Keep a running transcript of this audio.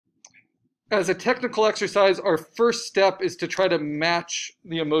as a technical exercise, our first step is to try to match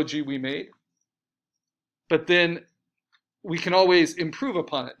the emoji we made. But then we can always improve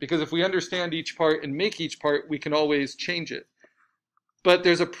upon it, because if we understand each part and make each part, we can always change it. But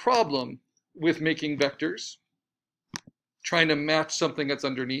there's a problem with making vectors, trying to match something that's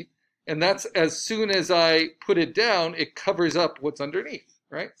underneath. And that's as soon as I put it down, it covers up what's underneath,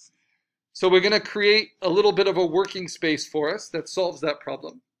 right? So we're going to create a little bit of a working space for us that solves that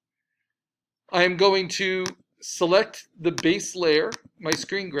problem. I am going to select the base layer, my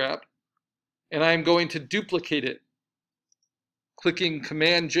screen grab, and I'm going to duplicate it, clicking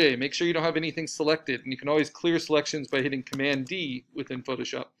Command J. Make sure you don't have anything selected, and you can always clear selections by hitting Command D within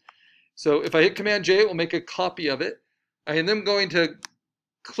Photoshop. So if I hit Command J, it will make a copy of it. I am then going to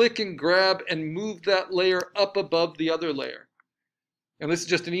click and grab and move that layer up above the other layer. And this is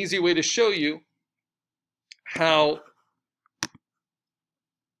just an easy way to show you how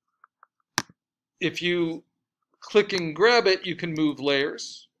if you click and grab it, you can move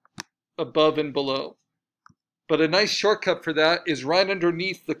layers above and below. But a nice shortcut for that is right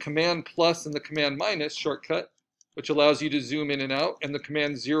underneath the Command plus and the Command minus shortcut, which allows you to zoom in and out, and the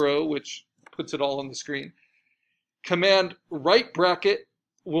Command 0, which puts it all on the screen. Command right bracket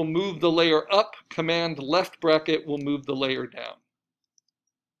will move the layer up. Command left bracket will move the layer down.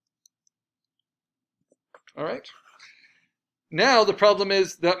 All right. Now the problem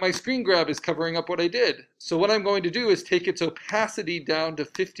is that my screen grab is covering up what I did. So what I'm going to do is take its opacity down to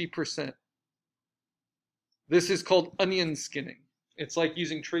 50%. This is called onion skinning. It's like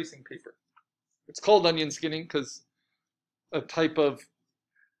using tracing paper. It's called onion skinning because a type of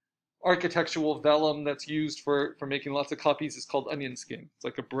architectural vellum that's used for making lots of copies is called onion skin. It's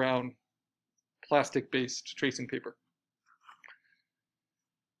like a brown plastic-based tracing paper.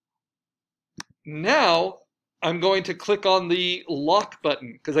 Now I'm going to click on the lock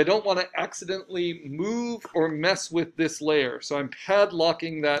button because I don't want to accidentally move or mess with this layer. So I'm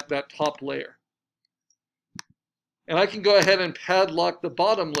padlocking that top layer. And I can go ahead and padlock the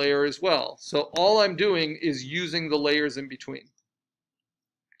bottom layer as well. So all I'm doing is using the layers in between.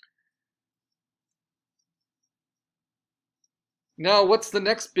 Now, what's the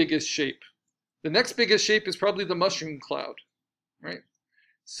next biggest shape? The next biggest shape is probably the mushroom cloud, right?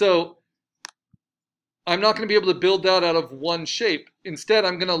 So I'm not going to be able to build that out of one shape. Instead,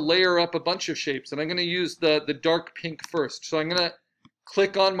 I'm going to layer up a bunch of shapes, and I'm going to use the dark pink first. So I'm going to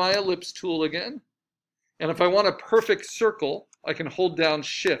click on my ellipse tool again. And if I want a perfect circle, I can hold down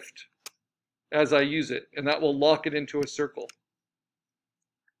Shift as I use it, and that will lock it into a circle.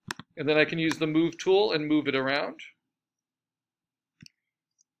 And then I can use the Move tool and move it around.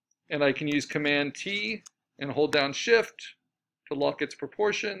 And I can use Command T and hold down Shift to lock its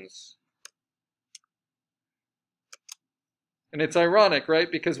proportions. And it's ironic, right?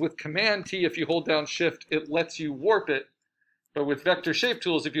 Because with Command T, if you hold down Shift, it lets you warp it. But with vector shape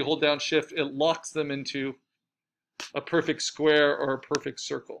tools, if you hold down Shift, it locks them into a perfect square or a perfect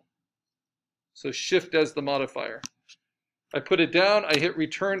circle. So Shift as the modifier. I put it down, I hit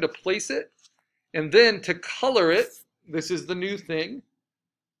Return to place it. And then to color it, this is the new thing,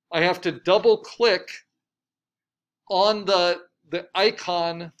 I have to double click on the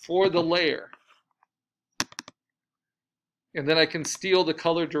icon for the layer. And then I can steal the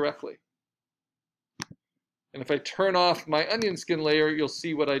color directly. And if I turn off my onion skin layer, you'll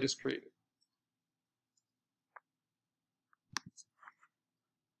see what I just created.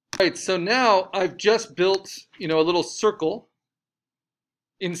 All right, so now I've just built, a little circle.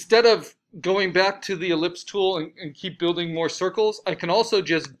 Instead of going back to the ellipse tool and keep building more circles, I can also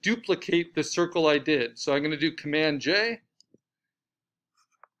just duplicate the circle I did. So I'm going to do Command J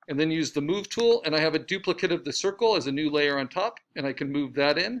and then use the Move tool, and I have a duplicate of the circle as a new layer on top, and I can move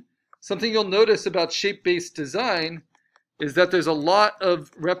that in. Something you'll notice about shape-based design is that there's a lot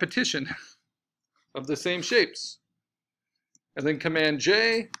of repetition of the same shapes. And then Command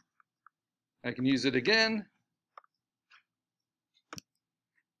J, I can use it again.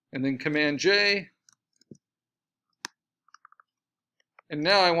 And then Command J. And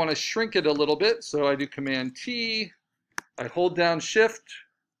now I want to shrink it a little bit, so I do Command T. I hold down Shift.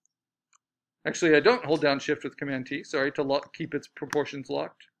 Actually, I don't hold down Shift with Command T, sorry, to keep its proportions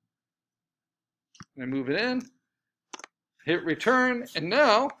locked. And I move it in, hit Return, and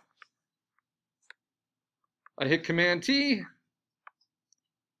now I hit Command T,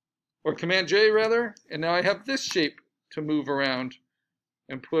 or Command J rather, and now I have this shape to move around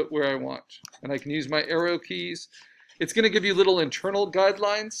and put where I want. And I can use my arrow keys. It's going to give you little internal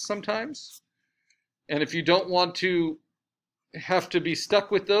guidelines sometimes. And if you don't want to have to be stuck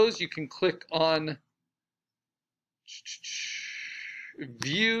with those, you can click on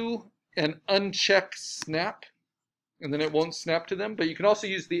View and uncheck snap, and then it won't snap to them. But you can also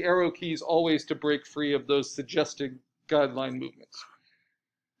use the arrow keys always to break free of those suggested guideline movements.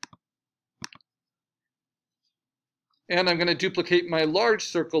 And I'm going to duplicate my large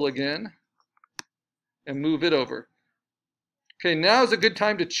circle again and move it over. Okay, now is a good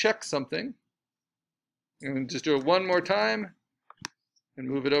time to check something. And just do it one more time and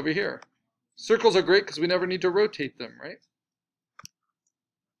move it over here. Circles are great because we never need to rotate them, right?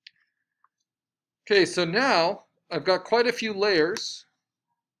 Okay, so now I've got quite a few layers.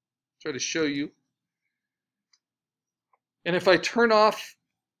 Try to show you. And if I turn off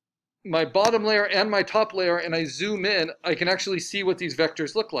my bottom layer and my top layer and I zoom in, I can actually see what these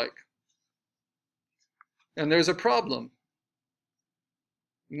vectors look like. And there's a problem.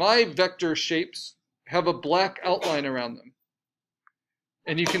 My vector shapes have a black outline around them.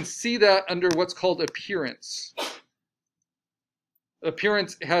 And you can see that under what's called appearance.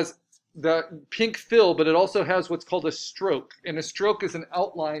 Appearance has that pink fill, but it also has what's called a stroke. And a stroke is an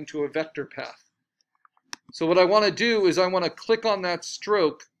outline to a vector path. So what I want to do is I want to click on that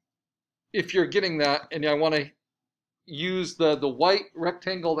stroke if you're getting that, and I want to use the white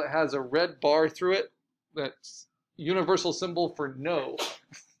rectangle that has a red bar through it. That's universal symbol for no.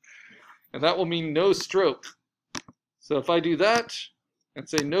 And that will mean no stroke. So if I do that and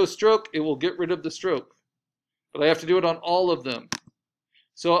say no stroke, it will get rid of the stroke. But I have to do it on all of them.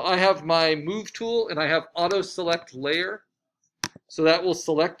 So I have my move tool and I have auto select layer. So that will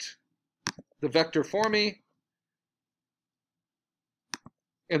select the vector for me.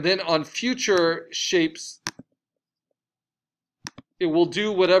 And then on future shapes, it will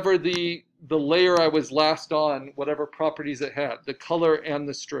do whatever the layer I was last on, whatever properties it had, the color and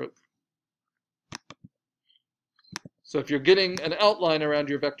the stroke. So if you're getting an outline around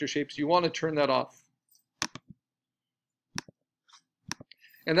your vector shapes, you want to turn that off.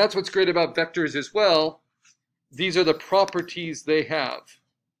 And that's what's great about vectors as well. These are the properties they have.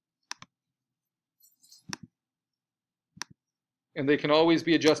 And they can always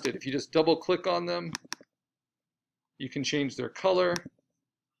be adjusted. If you just double click on them, you can change their color.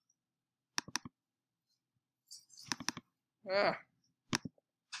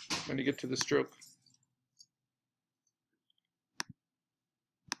 When you get to the stroke.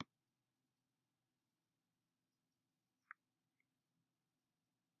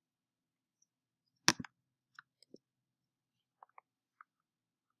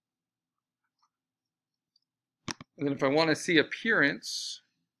 And then if I want to see appearance,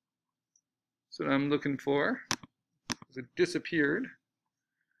 that's what I'm looking for, because it disappeared.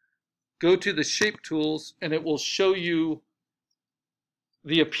 Go to the shape tools and it will show you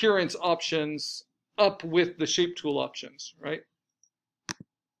the appearance options up with the shape tool options, right?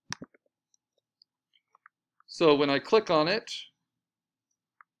 So when I click on it,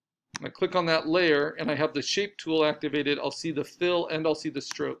 I click on that layer and I have the shape tool activated, I'll see the fill and I'll see the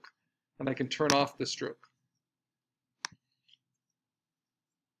stroke. And I can turn off the stroke.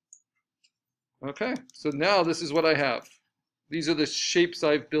 Okay, so now this is what I have. These are the shapes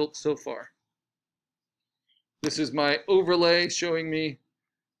I've built so far. This is my overlay showing me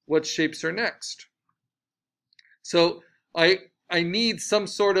what shapes are next. So I need some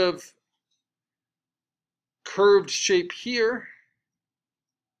sort of curved shape here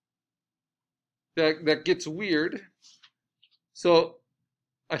that gets weird. So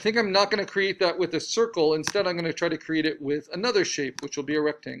I think I'm not going to create that with a circle. Instead, I'm going to try to create it with another shape, which will be a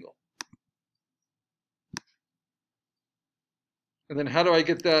rectangle. And then how do I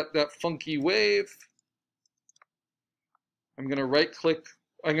get that funky wave? I'm going to right click.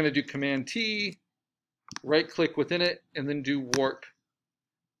 I'm going to do Command T, right click within it, and then do warp.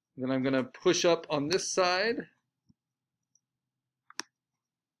 And then I'm going to push up on this side.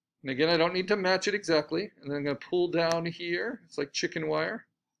 And again, I don't need to match it exactly. And then I'm going to pull down here. It's like chicken wire.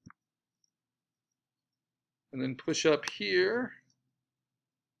 And then push up here.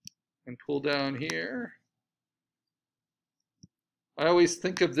 And pull down here. I always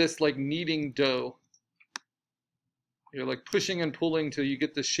think of this like kneading dough. You're like pushing and pulling till you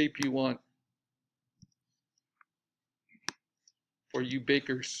get the shape you want. For you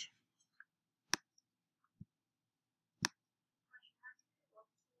bakers.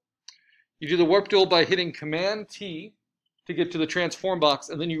 You do the warp tool by hitting Command T to get to the transform box,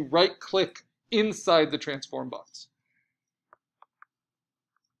 and then you right click inside the transform box.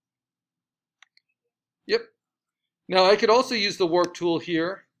 Yep. Now I could also use the warp tool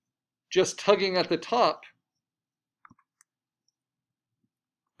here, just tugging at the top,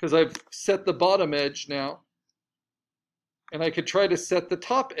 because I've set the bottom edge now. And I could try to set the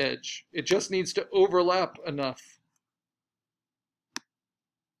top edge. It just needs to overlap enough.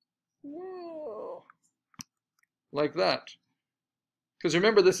 Whoa. Like that. Because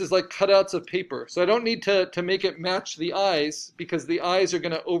remember, this is like cutouts of paper. So I don't need to make it match the eyes because the eyes are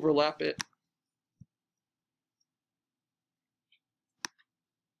going to overlap it.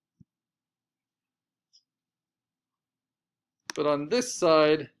 But on this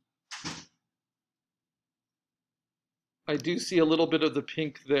side, I do see a little bit of the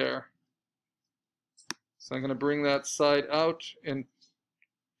pink there. So I'm going to bring that side out and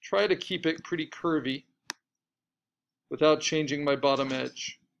try to keep it pretty curvy without changing my bottom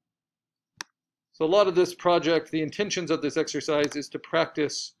edge. So a lot of this project, the intentions of this exercise is to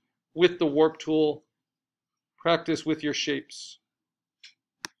practice with the warp tool, practice with your shapes.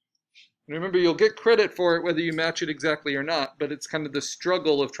 And remember, you'll get credit for it whether you match it exactly or not, but it's kind of the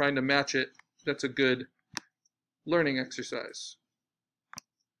struggle of trying to match it that's a good learning exercise.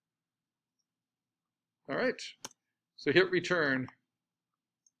 All right, so hit return.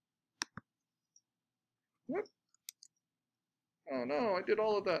 What? Oh no, I did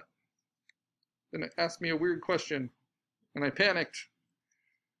all of that. Then it asked me a weird question, and I panicked.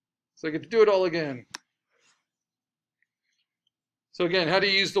 So I get to do it all again. So again, how do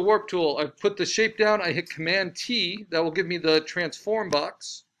you use the warp tool? I put the shape down, I hit Command T, that will give me the transform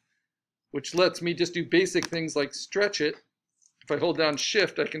box, which lets me just do basic things like stretch it. If I hold down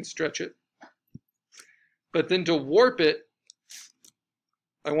Shift, I can stretch it. But then to warp it,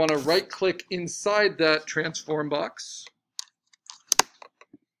 I want to right-click inside that transform box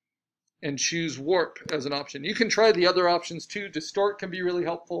and choose warp as an option. You can try the other options too. Distort can be really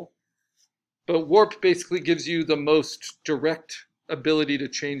helpful, but warp basically gives you the most direct ability to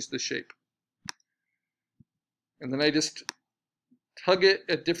change the shape. And then I just tug it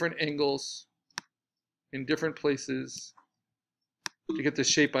at different angles in different places to get the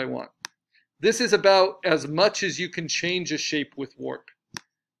shape I want. This is about as much as you can change a shape with warp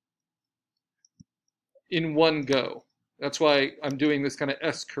in one go. That's why I'm doing this kind of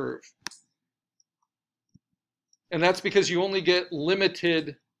S curve. And that's because you only get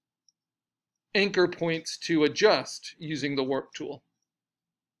limited anchor points to adjust using the warp tool.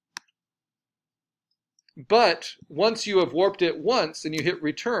 But once you have warped it once and you hit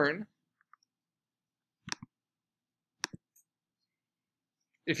return,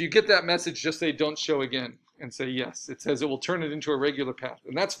 if you get that message, just say don't show again and say yes. It says it will turn it into a regular path,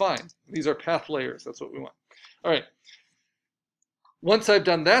 and that's fine. These are path layers. That's what we want. All right. Once I've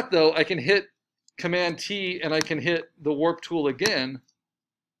done that, though, I can hit Command T and I can hit the warp tool again,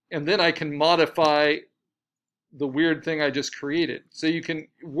 and then I can modify the weird thing I just created. So you can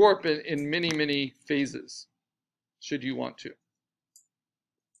warp it in many, many phases, should you want to.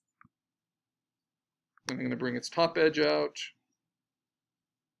 I'm going to bring its top edge out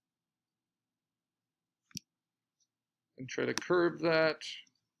and try to curve that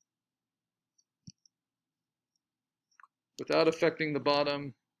without affecting the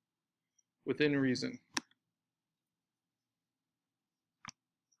bottom, within reason.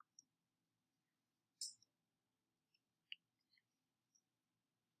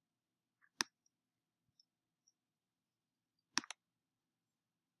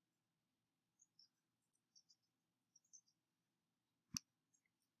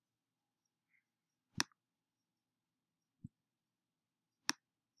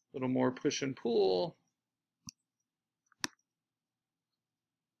 A little more push and pull.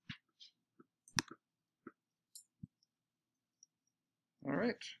 All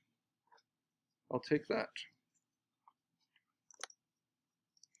right, I'll take that.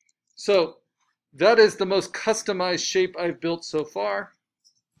 So that is the most customized shape I've built so far.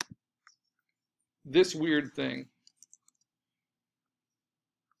 This weird thing.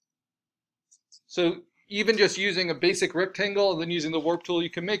 So even just using a basic rectangle and then using the warp tool, you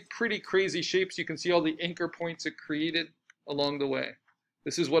can make pretty crazy shapes. You can see all the anchor points it created along the way.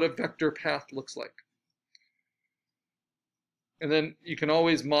 This is what a vector path looks like. And then you can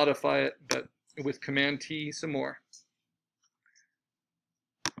always modify it, but with Command T some more.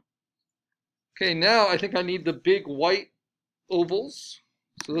 Okay, now I think I need the big white ovals.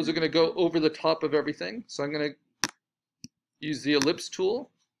 So those are going to go over the top of everything. So I'm going to use the ellipse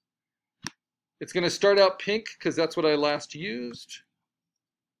tool. It's going to start out pink because that's what I last used.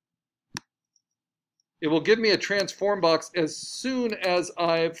 It will give me a transform box as soon as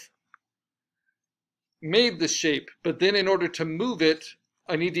I've made the shape, but then in order to move it,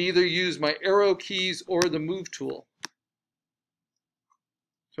 I need to either use my arrow keys or the move tool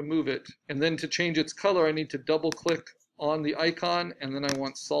to move it. And then to change its color, I need to double click on the icon, and then I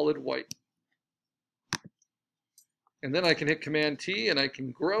want solid white. And then I can hit Command T and I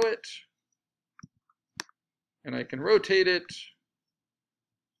can grow it, and I can rotate it,